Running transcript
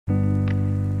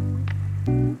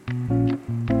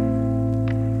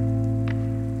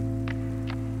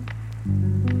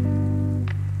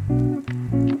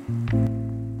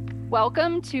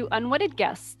Welcome to Unwitted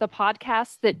Guests, the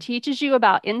podcast that teaches you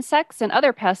about insects and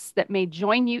other pests that may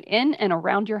join you in and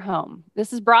around your home.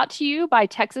 This is brought to you by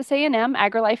Texas A&M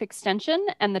AgriLife Extension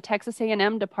and the Texas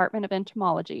A&M Department of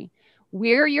Entomology.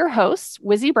 We're your hosts,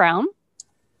 Wizzy Brown,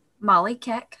 Molly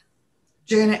Keck,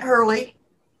 Janet Hurley,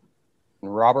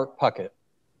 and Robert Puckett.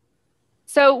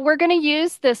 So we're going to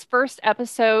use this first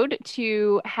episode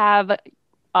to have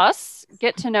us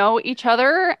get to know each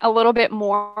other a little bit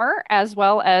more, as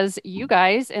well as you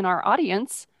guys in our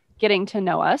audience getting to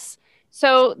know us.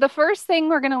 So the first thing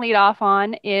we're going to lead off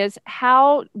on is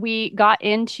how we got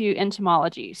into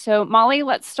entomology. So Molly,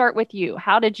 let's start with you.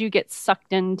 How did you get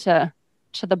sucked into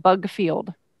the bug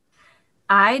field?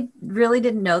 I really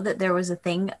didn't know that there was a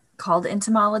thing called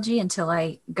entomology until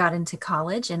I got into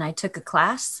college and I took a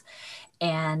class.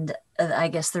 And I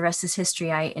guess the rest is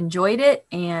history. I enjoyed it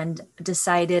and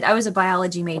decided, I was a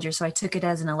biology major, so I took it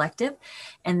as an elective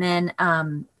and then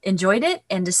enjoyed it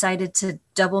and decided to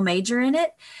double major in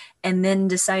it. And then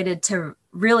decided to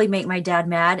really make my dad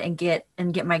mad and get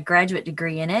my graduate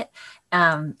degree in it.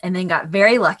 And then got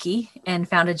very lucky and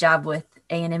found a job with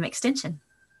A&M Extension.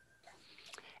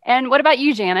 And what about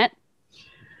you, Janet?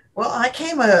 Well, I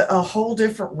came a whole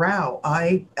different route.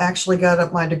 I actually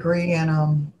got my degree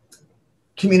in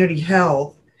community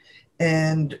health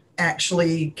and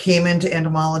actually came into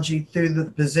entomology through the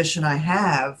position I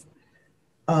have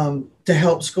to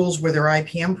help schools with their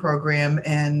IPM program.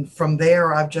 And from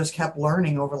there, I've just kept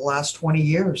learning over the last 20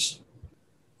 years.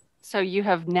 So you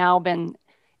have now been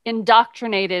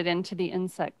indoctrinated into the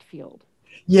insect field.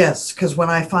 Yes, because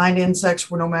when I find insects,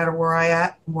 no matter where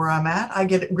I'm at, I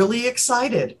get really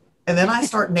excited. And then I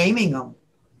start naming them.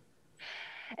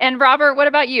 And Robert, what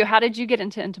about you? How did you get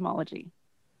into entomology?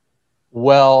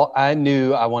 Well, I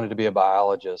knew I wanted to be a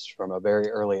biologist from a very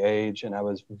early age, and I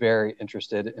was very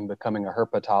interested in becoming a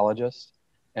herpetologist.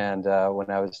 And when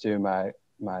I was doing my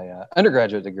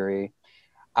undergraduate degree,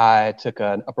 I took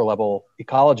an upper level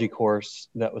ecology course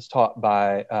that was taught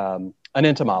by an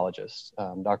entomologist,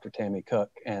 Dr. Tammy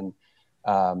Cook. And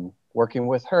working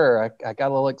with her, I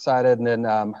got a little excited. And then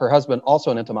her husband, also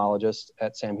an entomologist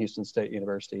at Sam Houston State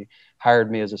University,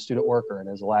 hired me as a student worker in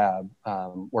his lab,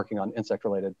 working on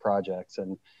insect-related projects.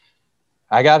 And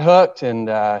I got hooked, and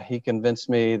he convinced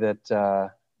me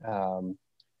that,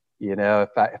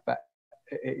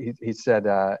 he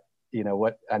said,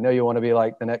 what, I know you want to be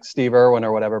like the next Steve Irwin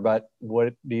or whatever, but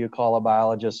what do you call a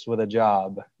biologist with a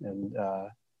job? And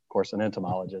of course, an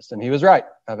entomologist. And he was right.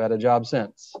 I've had a job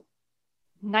since.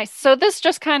 Nice. So this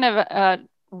just kind of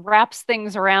wraps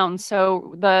things around.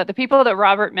 So the people that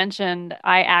Robert mentioned,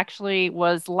 I actually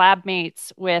was lab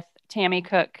mates with Tammy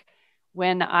Cook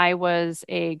when I was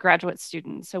a graduate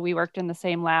student. So we worked in the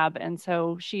same lab. And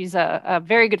so she's a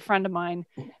very good friend of mine.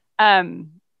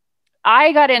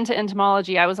 I got into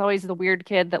entomology. I was always the weird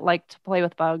kid that liked to play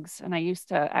with bugs. And I used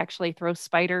to actually throw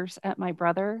spiders at my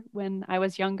brother when I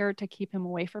was younger to keep him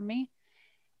away from me.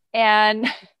 And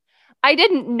I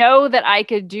didn't know that I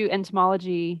could do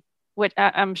entomology, which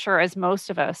I'm sure as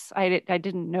most of us, I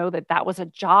didn't know that that was a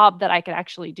job that I could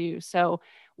actually do. So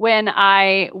when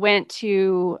I went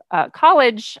to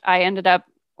college, I ended up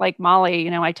like Molly,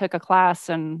 I took a class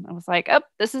and I was like, oh,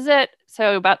 this is it.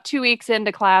 So about 2 weeks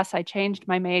into class, I changed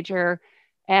my major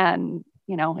and,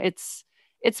 it's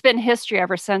been history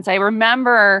ever since. I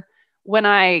remember when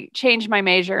I changed my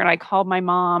major and I called my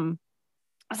mom.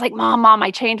 I was like, Mom,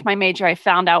 I changed my major. I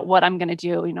found out what I'm going to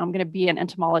do. I'm going to be an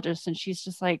entomologist. And she's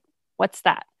just like, what's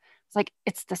that? It's like,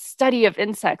 it's the study of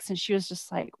insects. And she was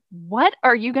just like, what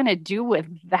are you going to do with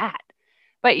that?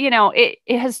 But,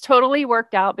 it has totally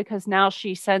worked out because now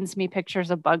she sends me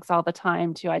pictures of bugs all the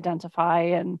time to identify.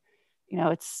 And,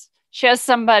 she has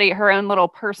her own little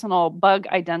personal bug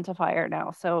identifier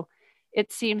now. So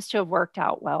it seems to have worked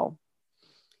out well.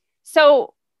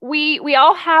 So we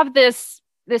all have this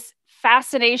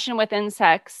fascination with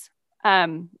insects,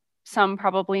 some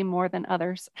probably more than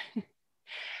others.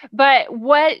 But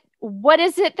what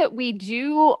is it that we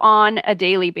do on a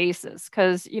daily basis?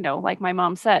 Because, like my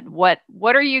mom said, what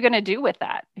are you going to do with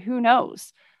that? Who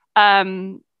knows?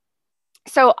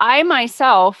 So I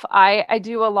myself, I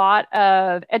do a lot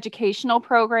of educational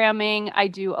programming. I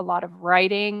do a lot of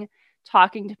writing,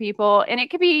 talking to people, and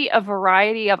it could be a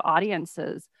variety of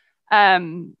audiences.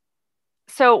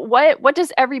 So what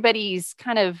does everybody's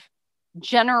kind of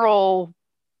general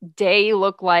day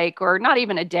look like, or not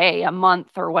even a day, a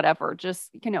month or whatever? Just,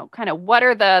 kind of what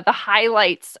are the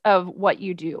highlights of what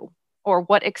you do or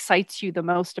what excites you the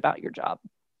most about your job?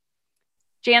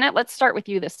 Janet, let's start with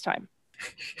you this time.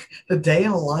 The day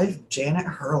in the life of Janet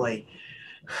Hurley.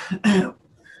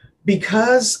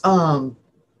 Because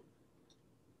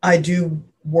I do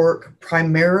work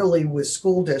primarily with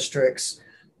school districts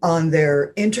on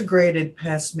their integrated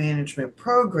pest management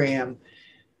program,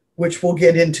 which we'll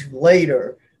get into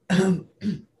later,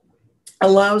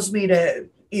 allows me to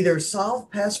either solve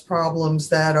pest problems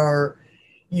that are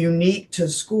unique to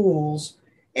schools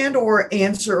and or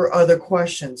answer other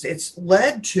questions. It's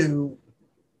led to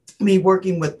me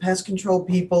working with pest control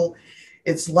people.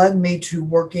 It's led me to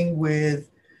working with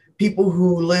people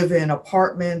who live in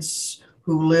apartments,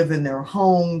 who live in their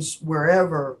homes,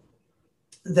 wherever,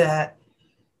 that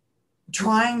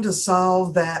trying to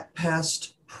solve that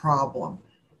pest problem.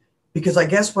 Because I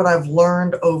guess what I've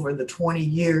learned over the 20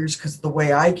 years, because the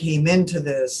way I came into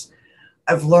this,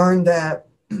 I've learned that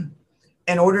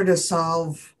in order to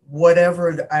solve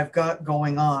whatever I've got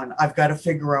going on, I've got to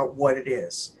figure out what it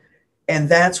is. And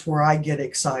that's where I get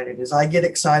excited, is I get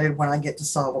excited when I get to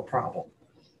solve a problem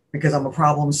because I'm a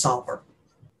problem solver.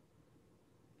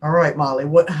 All right, Molly,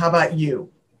 how about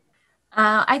you?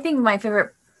 I think my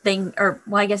favorite thing, or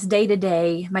well, I guess day to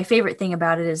day, my favorite thing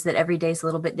about it is that every day is a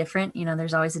little bit different. You know,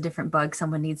 there's always a different bug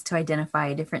someone needs to identify,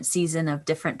 a different season of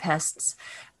different pests.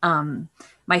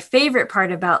 My favorite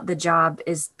part about the job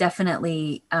is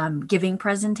definitely giving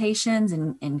presentations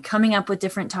and coming up with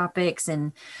different topics.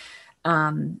 And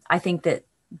I think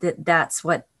that's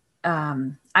what I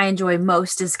enjoy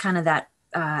most, is kind of that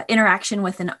interaction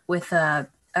with a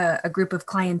group of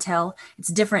clientele. It's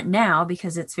different now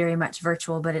because it's very much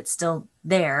virtual, but it's still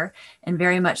there, and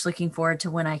very much looking forward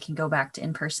to when I can go back to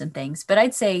in-person things. But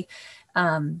I'd say,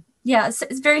 yeah,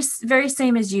 it's very, very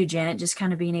same as you, Janet, just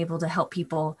kind of being able to help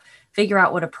people figure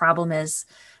out what a problem is,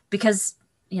 because,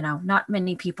 you know, not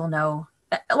many people know.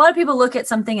 A lot of people look at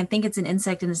something and think it's an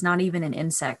insect, and it's not even an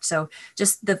insect. So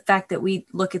just the fact that we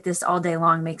look at this all day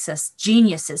long makes us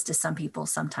geniuses to some people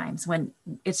sometimes, when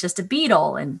it's just a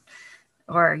beetle,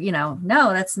 or, you know,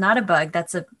 no, that's not a bug,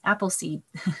 that's an apple seed.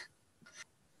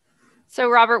 So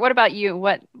Robert, what about you?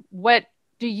 What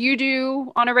do you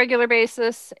do on a regular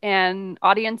basis, and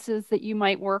audiences that you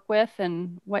might work with,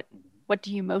 and what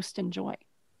do you most enjoy?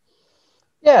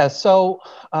 Yeah, so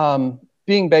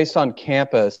being based on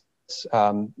campus,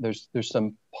 there's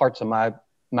some parts of my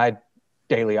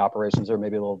daily operations that are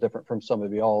maybe a little different from some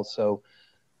of y'all. So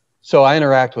I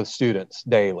interact with students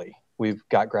daily. We've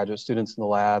got graduate students in the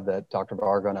lab that Dr.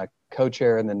 Varga and I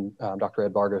co-chair, and then Dr.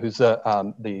 Ed Varga, who's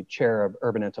the chair of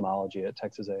urban entomology at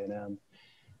Texas A&M.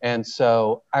 And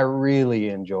so I really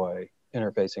enjoy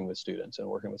interfacing with students and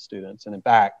working with students. And in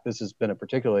fact, this has been a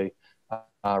particularly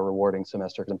rewarding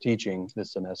semester because I'm teaching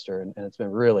this semester, and it's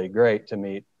been really great to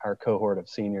meet our cohort of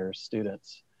senior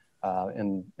students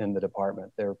in the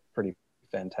department. They're pretty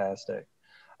fantastic.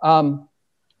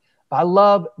 I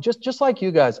love, just like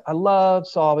you guys, I love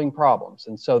solving problems.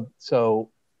 And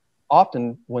so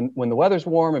often when the weather's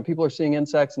warm and people are seeing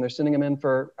insects and they're sending them in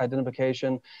for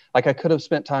identification, like I could have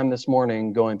spent time this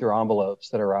morning going through envelopes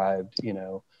that arrived,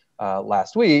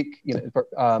 last week,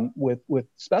 with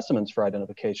specimens for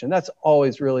identification. That's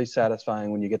always really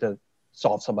satisfying when you get to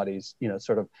solve somebody's,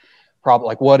 sort of problem.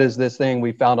 Like, what is this thing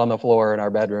we found on the floor in our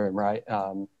bedroom, right?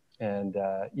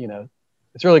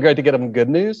 It's really great to get them good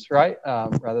news, right?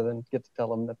 Rather than get to tell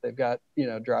them that they've got,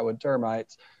 drywood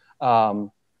termites.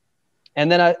 And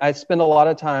then I spend a lot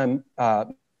of time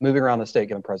moving around the state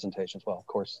giving presentations. Well, of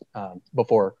course,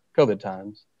 before COVID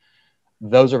times.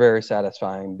 Those are very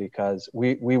satisfying because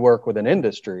we work with an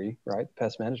industry, right? The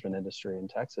pest management industry in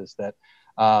Texas that,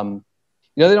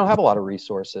 they don't have a lot of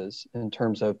resources in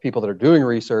terms of people that are doing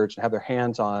research and have their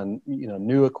hands on,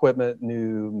 new equipment,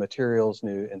 new materials,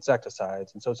 new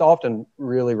insecticides. And so it's often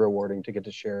really rewarding to get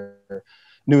to share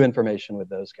new information with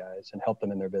those guys and help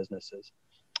them in their businesses.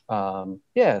 So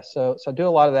I do a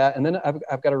lot of that. And then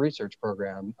I've got a research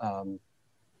program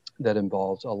that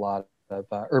involves a lot of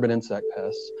urban insect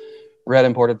pests. Red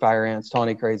imported fire ants,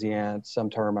 tawny crazy ants, some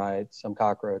termites, some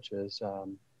cockroaches. I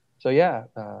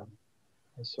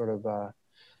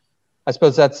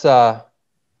suppose that's sort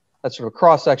of a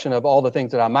cross section of all the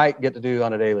things that I might get to do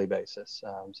on a daily basis.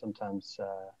 Sometimes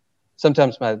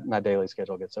my daily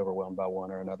schedule gets overwhelmed by one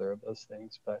or another of those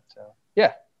things, but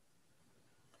yeah.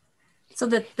 So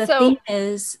the theme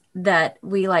is that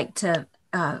we like to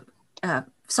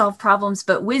solve problems,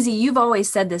 but Wizzy, you've always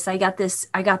said this. I got this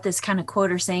kind of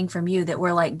quote or saying from you that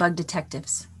we're like bug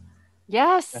detectives.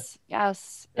 Yes.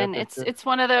 And it's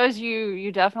one of those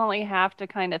you definitely have to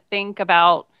kind of think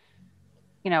about,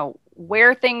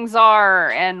 where things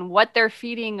are and what they're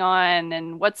feeding on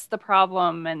and what's the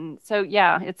problem. And so,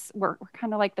 yeah, we're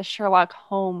kind of like the Sherlock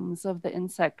Holmes of the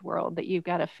insect world, that you've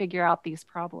got to figure out these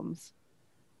problems,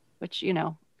 which,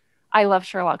 I love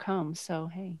Sherlock Holmes. So,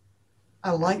 hey.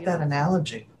 I like that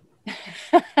analogy.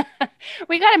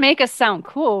 We got to make us sound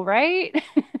cool, right?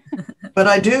 But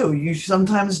I do. You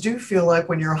sometimes do feel like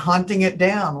when you're hunting it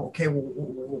down, okay,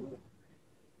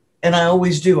 and I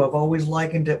always do. I've always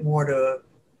likened it more to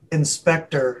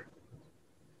inspector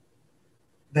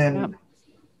than Yep.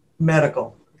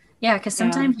 medical. Yeah, because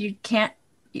sometimes you can't,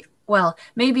 well,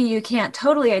 maybe you can't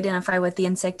totally identify what the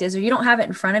insect is, or you don't have it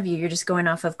in front of you. You're just going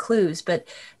off of clues. But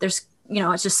there's,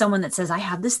 it's just someone that says, I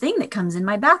have this thing that comes in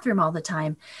my bathroom all the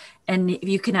time. And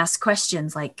you can ask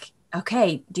questions like,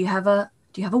 okay, do you have a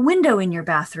window in your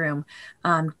bathroom?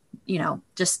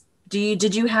 Just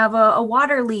did you have a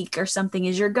water leak or something?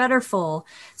 Is your gutter full?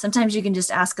 Sometimes you can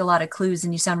just ask a lot of clues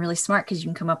and you sound really smart because you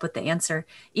can come up with the answer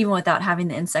even without having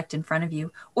the insect in front of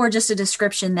you, or just a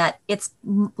description that it's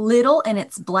little and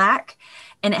it's black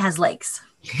and it has legs.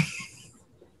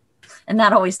 And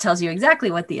that always tells you exactly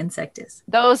what the insect is.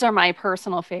 Those are my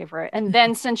personal favorite. And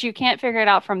then since you can't figure it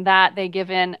out from that, they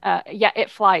give in, it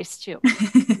flies too.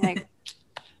 Like,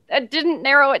 that didn't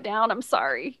narrow it down. I'm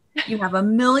sorry. You have a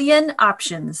million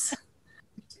options.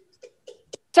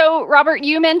 So, Robert,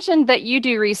 you mentioned that you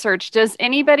do research. Does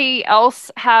anybody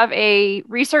else have a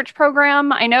research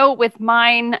program? I know with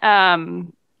mine,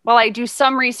 I do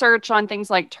some research on things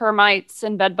like termites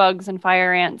and bed bugs and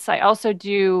fire ants. I also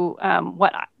do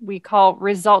what we call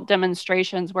result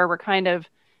demonstrations, where we're kind of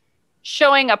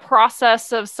showing a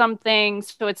process of something.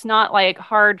 So it's not like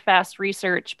hard, fast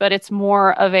research, but it's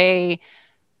more of a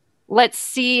let's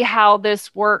see how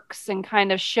this works and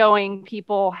kind of showing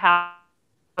people how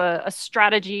a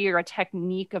strategy or a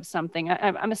technique of something.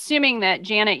 I'm assuming that,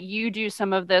 Janet, you do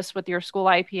some of this with your school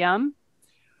IPM.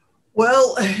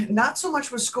 Well, not so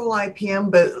much with school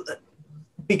IPM, but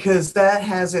because that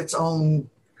has its own,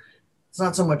 it's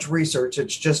not so much research,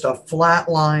 it's just a flat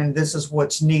line. This is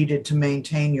what's needed to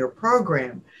maintain your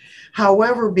program.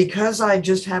 However, because I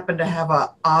just happen to have an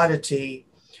oddity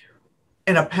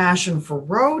and a passion for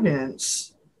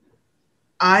rodents,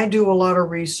 I do a lot of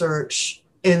research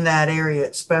in that area,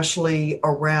 especially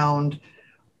around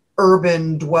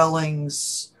urban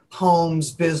dwellings,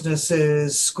 homes,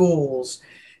 businesses, schools.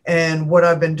 And what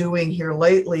I've been doing here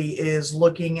lately is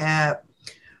looking at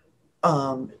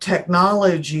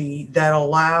technology that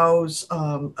allows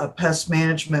a pest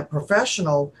management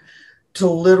professional to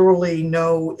literally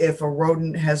know if a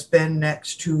rodent has been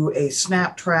next to a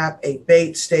snap trap, a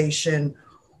bait station,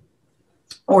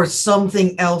 or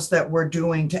something else that we're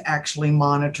doing to actually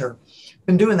monitor.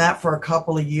 Been doing that for a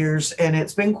couple of years, and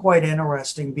it's been quite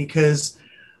interesting because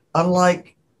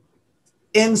unlike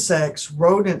insects,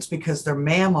 rodents, because they're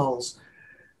mammals,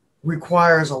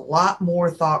 requires a lot more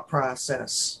thought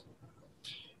process.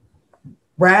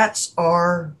 Rats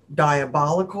are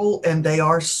diabolical and they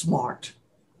are smart.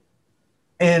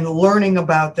 And learning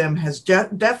about them has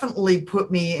definitely put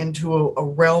me into a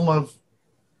realm of,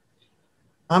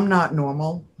 I'm not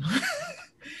normal.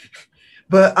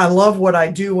 But I love what I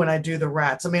do when I do the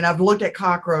rats. I mean, I've looked at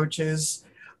cockroaches.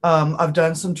 I've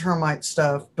done some termite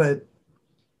stuff, but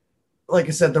like I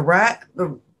said,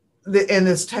 and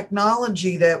this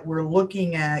technology that we're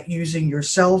looking at using your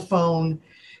cell phone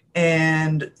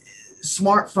and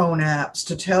smartphone apps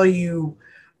to tell you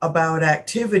about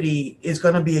activity is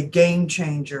going to be a game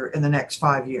changer in the next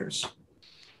 5 years.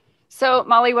 So,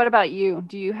 Molly, what about you?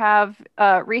 Do you have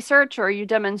research, or are you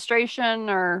demonstration,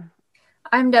 or?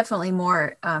 I'm definitely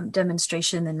more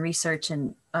demonstration than research,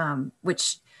 and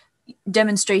which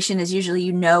demonstration is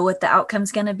usually what the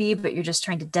outcome's going to be, but you're just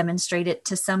trying to demonstrate it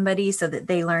to somebody so that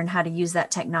they learn how to use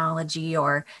that technology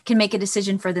or can make a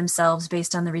decision for themselves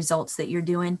based on the results that you're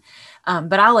doing.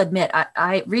 But I'll admit,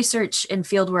 I research and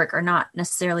field work are not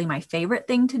necessarily my favorite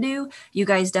thing to do. You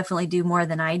guys definitely do more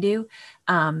than I do,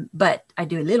 but I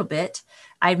do a little bit.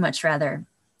 I'd much rather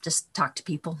just talk to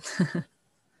people.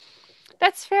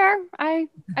 That's fair. I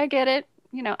get it.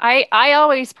 I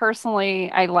always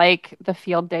personally, I like the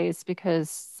field days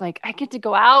because like I get to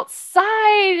go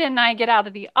outside and I get out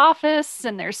of the office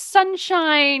and there's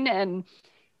sunshine, and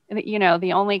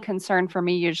the only concern for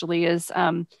me usually is,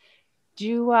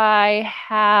 do I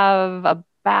have a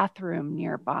bathroom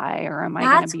nearby, or am I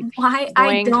going to be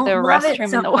going to the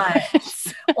restroom in the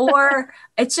woods? Or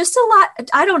it's just a lot.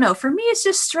 I don't know. For me, it's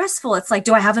just stressful. It's like,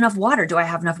 do I have enough water? Do I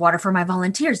have enough water for my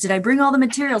volunteers? Did I bring all the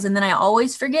materials? And then I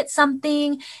always forget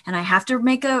something and I have to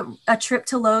make a trip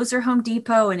to Lowe's or Home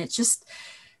Depot. And it's just,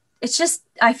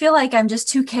 I feel like I'm just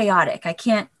too chaotic. I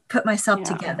can't put myself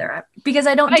together because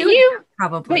I don't it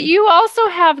probably. But you also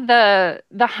have the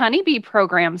honeybee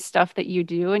program stuff that you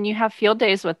do, and you have field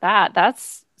days with that.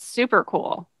 That's super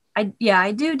cool.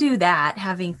 I do that,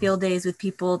 having field days with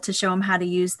people to show them how to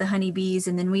use the honeybees.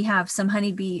 And then we have some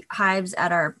honeybee hives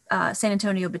at our San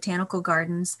Antonio Botanical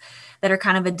Gardens that are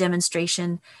kind of a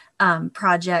demonstration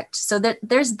project. So that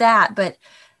there's that, but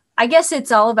I guess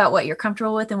it's all about what you're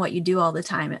comfortable with and what you do all the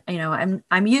time. You know,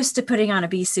 I'm used to putting on a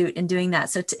bee suit and doing that.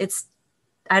 So it's,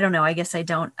 I don't know, I guess I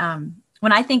don't,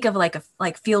 when I think of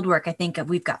like field work, I think of,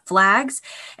 we've got flags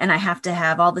and I have to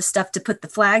have all the stuff to put the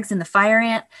flags in the fire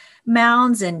ant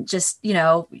mounds, and just, you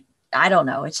know, I don't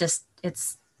know. It just,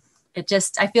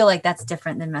 I feel like that's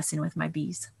different than messing with my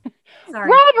bees. Sorry.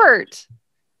 Robert,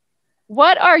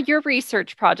 what are your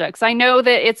research projects? I know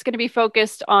that it's going to be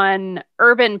focused on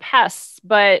urban pests,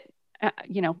 but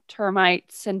you know,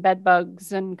 termites and bed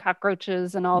bugs and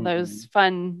cockroaches and all those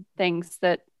fun things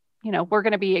that, you know, we're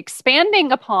going to be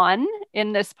expanding upon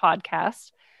in this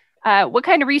podcast. What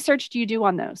kind of research do you do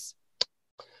on those?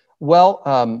 Well,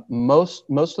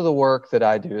 most of the work that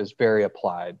I do is very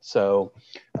applied. So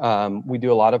we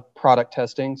do a lot of product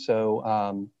testing.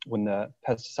 So when the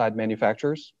pesticide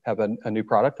manufacturers have a new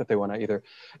product that they want to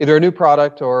either a new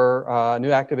product or a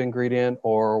new active ingredient,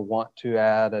 or want to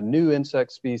add a new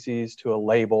insect species to a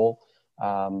label,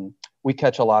 we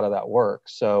catch a lot of that work.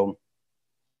 So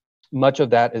much of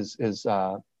that is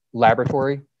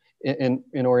laboratory in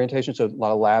orientation. So a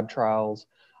lot of lab trials.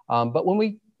 But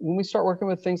when we start working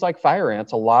with things like fire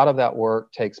ants, a lot of that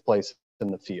work takes place in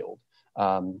the field.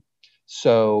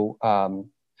 So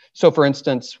for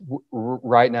instance,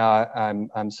 right now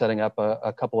I'm setting up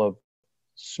a couple of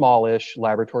smallish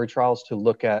laboratory trials to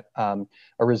look at a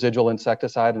residual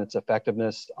insecticide and its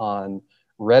effectiveness on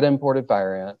red imported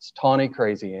fire ants, tawny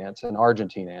crazy ants, and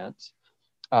Argentine ants.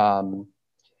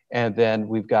 And then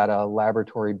we've got a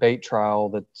laboratory bait trial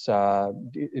that's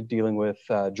dealing with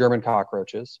German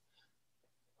cockroaches.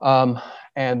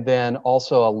 And then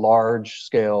also a large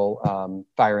scale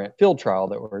fire ant field trial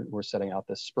that we're setting out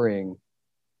this spring,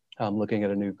 looking at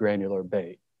a new granular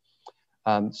bait.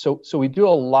 So we do a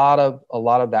lot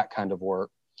of that kind of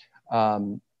work.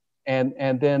 And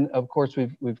then of course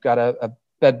we've got a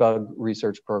bed bug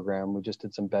research program. We just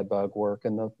did some bed bug work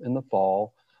in the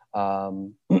fall.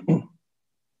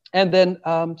 And then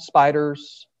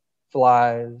spiders,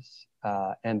 flies,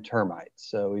 and termites.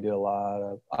 So we do a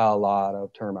lot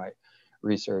of termite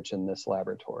research in this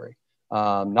laboratory,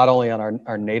 not only on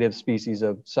our native species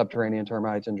of subterranean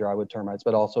termites and drywood termites,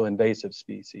 but also invasive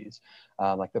species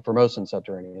like the Formosan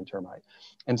subterranean termite.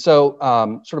 And so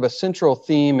sort of a central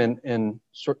theme in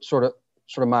sort of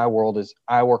my world is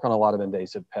I work on a lot of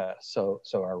invasive pests. So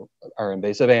our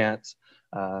invasive ants,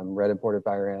 red imported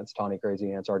fire ants, tawny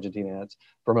crazy ants, Argentine ants,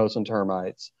 Formosan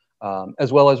termites,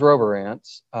 as well as rover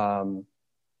ants. And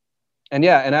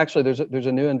actually there's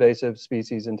a new invasive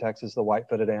species in Texas, the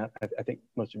white-footed ant. I think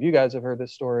most of you guys have heard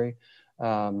this story.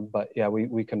 But yeah,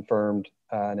 we confirmed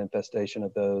an infestation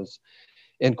of those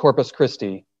in Corpus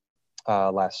Christi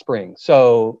last spring.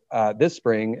 So this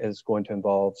spring is going to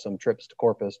involve some trips to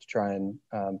Corpus to try and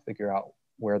figure out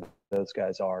where those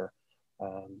guys are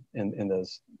in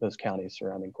those counties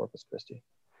surrounding Corpus Christi.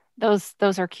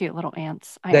 Those are cute little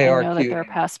ants. I know that they're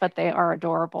pests, but they are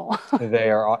adorable. They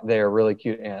are really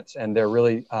cute ants, and they're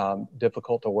really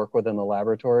difficult to work with in the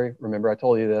laboratory. Remember, I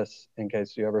told you this in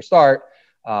case you ever start.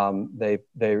 They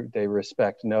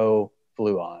respect no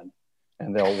fluon,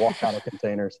 and they'll walk out of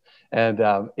containers. And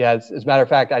as a matter of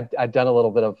fact, I'd done a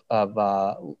little bit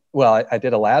I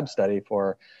did a lab study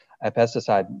for a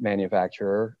pesticide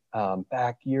manufacturer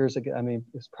back years ago. I mean,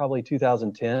 it's probably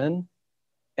 2010.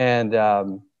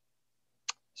 And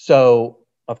so,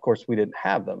 of course, we didn't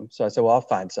have them. So I said, well, I'll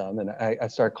find some. And I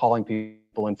started calling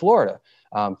people in Florida.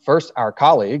 First, our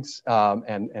colleagues,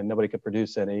 and nobody could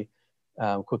produce any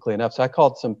quickly enough. So I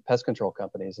called some pest control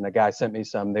companies, and a guy sent me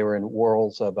some. They were in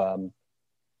whorls of a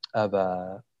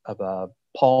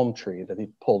palm tree that he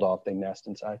pulled off. They nest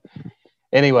inside.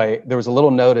 Anyway, there was a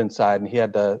little note inside, and he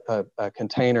had a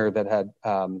container that had,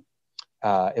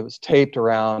 it was taped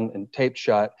around and taped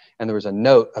shut, and there was a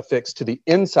note affixed to the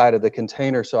inside of the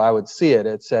container so I would see it.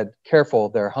 It said, "Careful,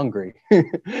 they're hungry."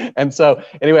 And so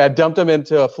anyway, I dumped them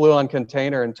into a fluon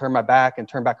container and turned my back and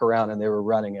turned back around, and they were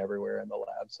running everywhere in the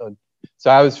lab. So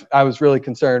I was really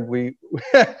concerned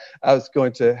I was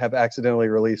going to have accidentally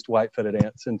released white-footed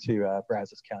ants into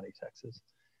Brazos County, Texas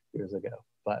years ago,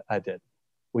 but I did.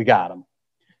 We got them.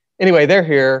 Anyway, they're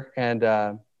here,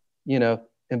 and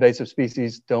invasive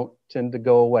species don't tend to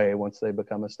go away once they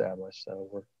become established. So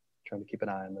we're trying to keep an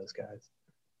eye on those guys.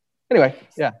 Anyway,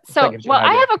 yeah. So,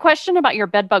 I have a question about your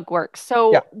bedbug work.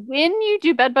 So when you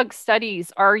do bedbug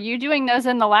studies, are you doing those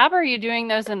in the lab or are you doing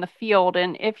those in the field?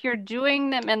 And if you're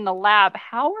doing them in the lab,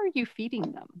 how are you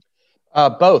feeding them?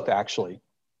 Both, actually.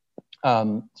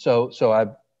 So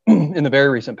I've in the very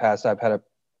recent past, I've had a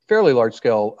fairly large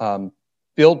scale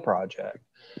field project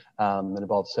that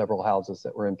involved several houses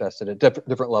that were infested at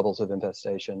different levels of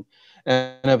infestation.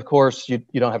 And of course, you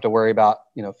don't have to worry about,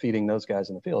 feeding those guys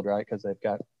in the field, right? Because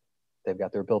they've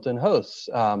got their built-in hosts.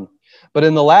 But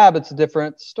in the lab, it's a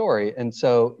different story. And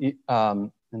so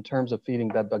in terms of feeding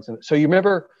bed bugs, so you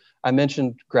remember I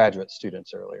mentioned graduate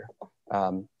students earlier.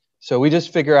 So we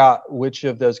just figure out which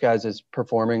of those guys is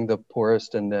performing the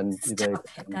poorest, and then That's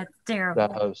terrible.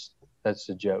 the host. That's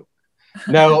a joke.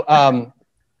 No,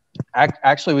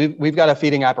 actually, we've got a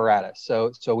feeding apparatus.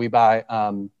 So we buy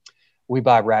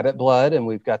rabbit blood, and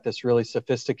we've got this really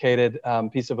sophisticated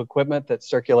piece of equipment that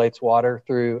circulates water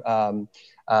through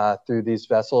these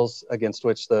vessels against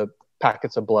which the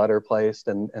packets of blood are placed,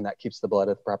 and that keeps the blood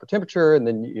at the proper temperature. And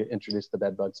then you introduce the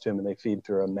bed bugs to them, and they feed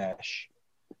through a mesh.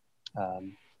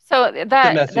 So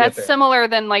that's similar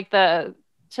than like to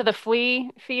the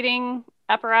flea feeding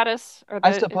apparatus, or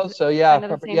I suppose so. Yeah.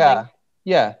 Kind of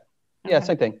Yeah. Okay.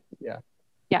 Same thing. Yeah.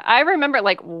 Yeah. I remember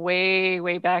like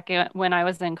way back when I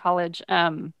was in college,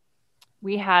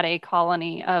 we had a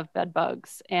colony of bed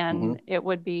bugs, and it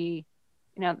would be,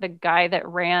 the guy that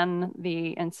ran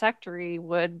the insectary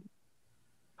would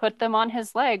put them on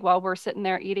his leg while we're sitting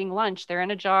there eating lunch. They're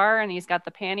in a jar, and he's got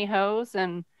the pantyhose,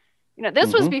 and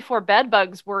this was before bed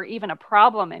bugs were even a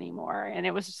problem anymore. And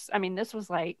it was just, this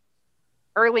was like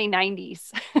early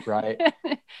 90s. Right.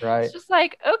 It's just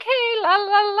like, okay, la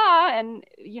la la. And,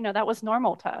 that was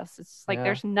normal to us. It's like,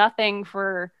 there's nothing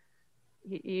for,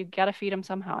 you got to feed them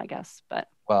somehow, I guess. But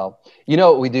well,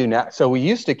 what we do now. So we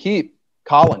used to keep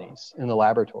colonies in the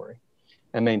laboratory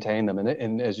and maintain them.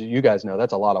 And as you guys know,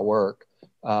 that's a lot of work.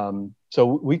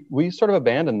 So we sort of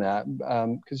abandoned that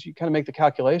because you kind of make the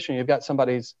calculation. You've got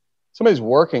somebody's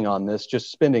working on this,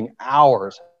 just spending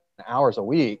hours and hours a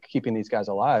week keeping these guys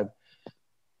alive.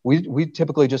 We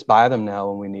typically just buy them now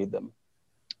when we need them.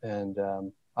 And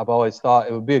I've always thought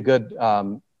it would be a good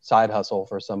side hustle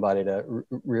for somebody to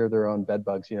rear their own bed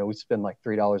bugs. We spend like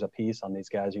 $3 a piece on these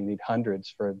guys. You need hundreds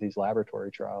for these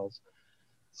laboratory trials.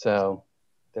 So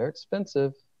they're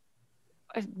expensive.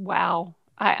 Wow.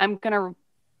 I'm going to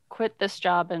quit this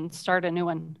job and start a new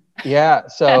one. Yeah.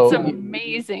 So that's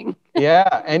amazing.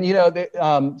 Yeah. And,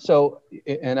 so,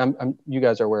 and you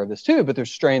guys are aware of this too, but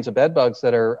there's strains of bed bugs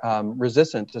that are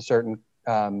resistant to certain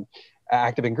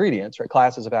active ingredients, right?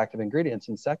 Classes of active ingredients,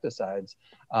 insecticides.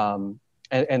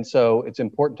 And so it's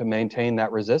important to maintain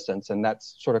that resistance, and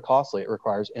that's sort of costly. It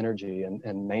requires energy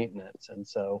and maintenance. And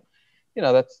so,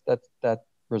 that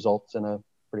results in a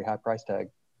pretty high price tag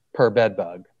per bed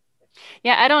bug.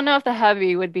 Yeah. I don't know if the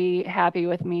hubby would be happy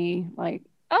with me, like,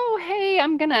 oh, hey,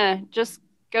 I'm going to just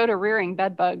go to rearing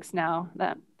bed bugs now.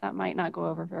 That might not go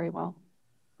over very well.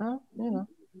 Well,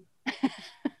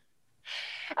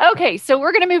 Okay, so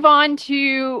we're going to move on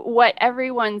to what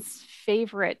everyone's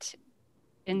favorite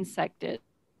insect is.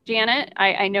 Janet,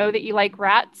 I know that you like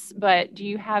rats, but do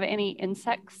you have any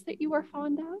insects that you are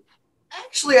fond of?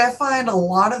 Actually, I find a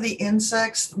lot of the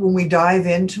insects when we dive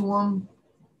into them.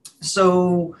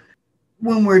 So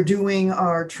when we're doing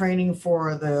our training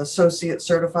for the associate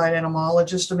certified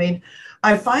entomologist,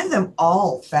 I find them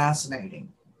all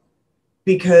fascinating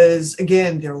because,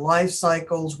 again, their life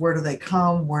cycles, where do they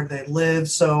come, where do they live?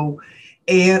 So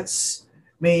ants,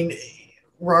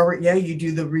 Robert, you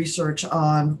do the research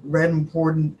on red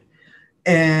important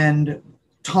and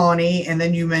tawny, and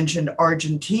then you mentioned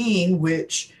Argentine,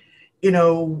 which,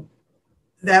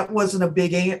 that wasn't a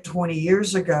big ant 20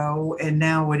 years ago, and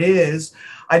now it is.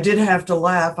 I did have to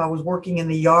laugh. I was working in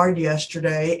the yard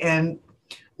yesterday, and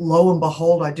lo and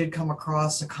behold, I did come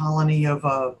across a colony of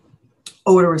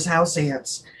odorous house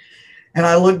ants. And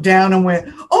I looked down and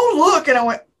went, oh, look. And I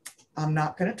went, I'm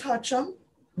not going to touch them.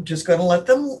 I'm just going to let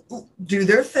them do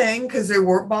their thing because they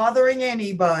weren't bothering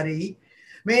anybody.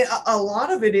 A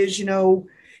lot of it is,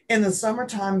 in the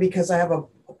summertime, because I have a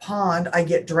pond, I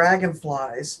get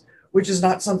dragonflies, which is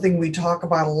not something we talk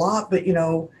about a lot, but,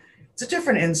 it's a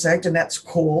different insect, and that's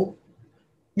cool.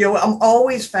 I'm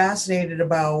always fascinated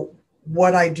about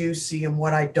what I do see and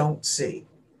what I don't see.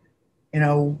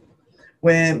 Before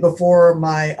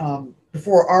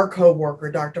our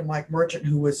coworker, Dr. Mike Merchant,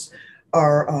 who was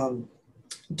our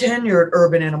tenured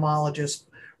urban entomologist,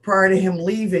 prior to him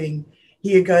leaving,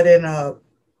 he had got in a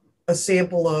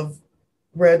sample of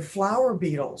red flower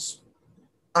beetles.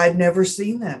 I'd never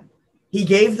seen them. He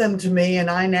gave them to me, and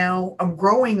I'm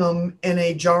growing them in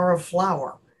a jar of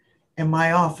flour in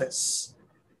my office.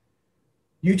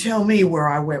 You tell me where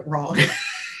I went wrong.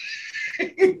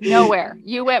 Nowhere.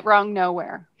 You went wrong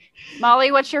nowhere.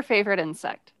 Molly, what's your favorite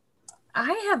insect?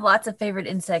 I have lots of favorite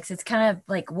insects. It's kind of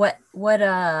like what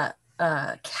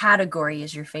category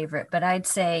is your favorite? But I'd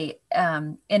say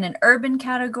in an urban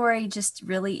category, just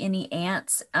really any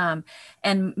ants.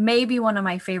 And maybe one of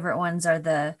my favorite ones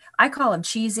are I call them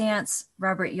cheese ants.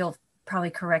 Robert, you'll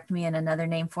probably correct me in another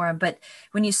name for them. But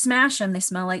when you smash them, they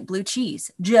smell like blue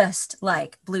cheese, just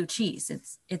like blue cheese.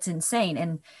 It's insane.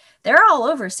 And they're all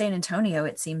over San Antonio,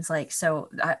 it seems like. So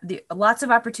lots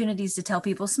of opportunities to tell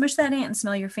people, smush that ant and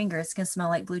smell your finger. It's going to smell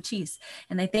like blue cheese.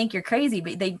 And they think you're crazy,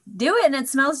 but they do it and it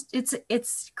smells,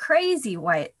 it's crazy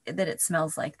that it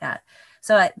smells like that.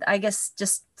 So I guess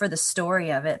just for the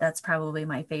story of it, that's probably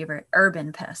my favorite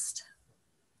urban pest.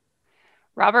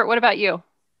 Robert, what about you?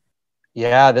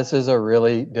 Yeah, this is a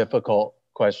really difficult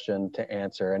question to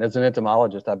answer. And as an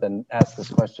entomologist, I've been asked this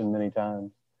question many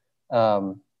times.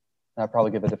 I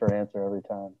probably give a different answer every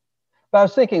time. But I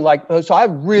was thinking, like, so I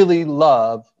really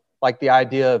love like the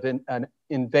idea of an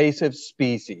invasive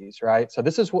species, right? So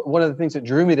this is one of the things that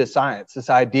drew me to science, this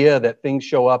idea that things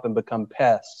show up and become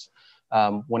pests.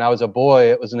 When I was a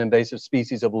boy, it was an invasive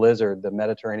species of lizard, the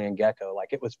Mediterranean gecko.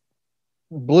 Like it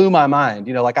blew my mind.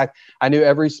 You know, like I knew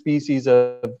every species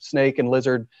of snake and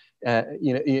lizard,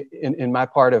 you know, in my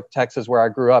part of Texas where I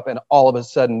grew up, and all of a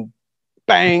sudden,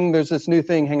 bang, there's this new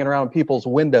thing hanging around people's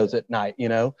windows at night, you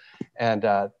know, and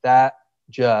that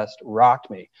just rocked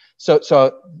me. So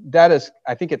that is,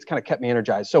 I think it's kind of kept me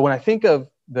energized. So when I think of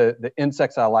the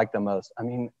insects I like the most, I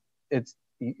mean,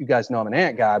 you guys know I'm an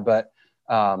ant guy, but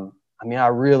I mean, I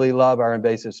really love our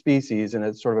invasive species, and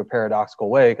it's sort of a paradoxical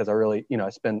way because I really, you know, I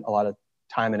spend a lot of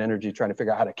time and energy trying to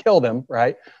figure out how to kill them,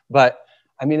 right? But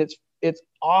I mean, it's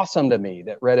awesome to me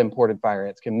that red imported fire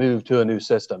ants can move to a new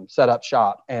system, set up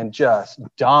shop, and just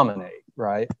dominate,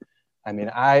 right? I mean,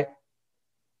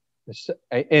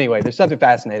 anyway, there's something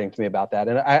fascinating to me about that.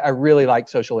 And I really like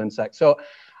social insects. So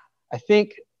I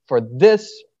think for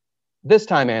this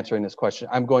time answering this question,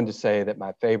 I'm going to say that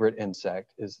my favorite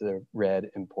insect is the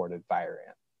red imported fire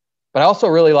ant. But I also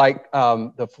really like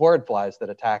the phorid flies that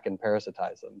attack and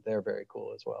parasitize them. They're very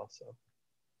cool as well. So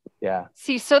yeah.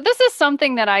 See, so this is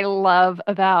something that I love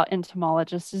about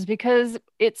entomologists is because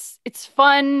it's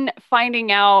fun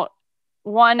finding out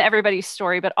everybody's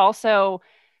story, but also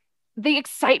the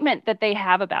excitement that they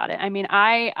have about it. I mean,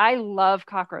 I love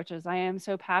cockroaches. I am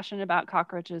so passionate about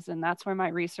cockroaches, and that's where my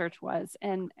research was.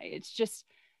 And it's just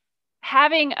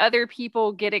having other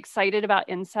people get excited about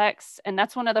insects, and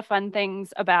that's one of the fun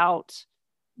things about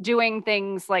doing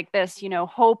things like this, you know,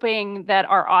 hoping that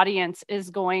our audience is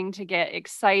going to get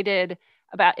excited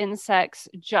about insects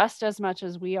just as much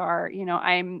as we are. You know,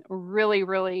 I'm really,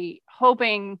 really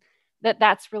hoping that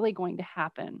that's really going to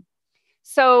happen.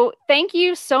 So thank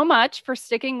you so much for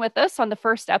sticking with us on the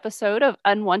first episode of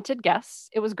Unwanted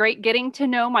Guests. It was great getting to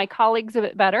know my colleagues a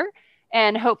bit better,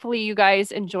 and hopefully you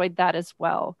guys enjoyed that as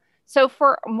well. So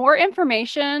for more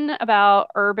information about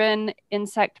urban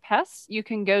insect pests, you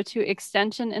can go to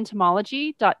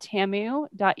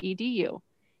extensionentomology.tamu.edu.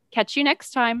 Catch you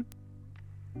next time.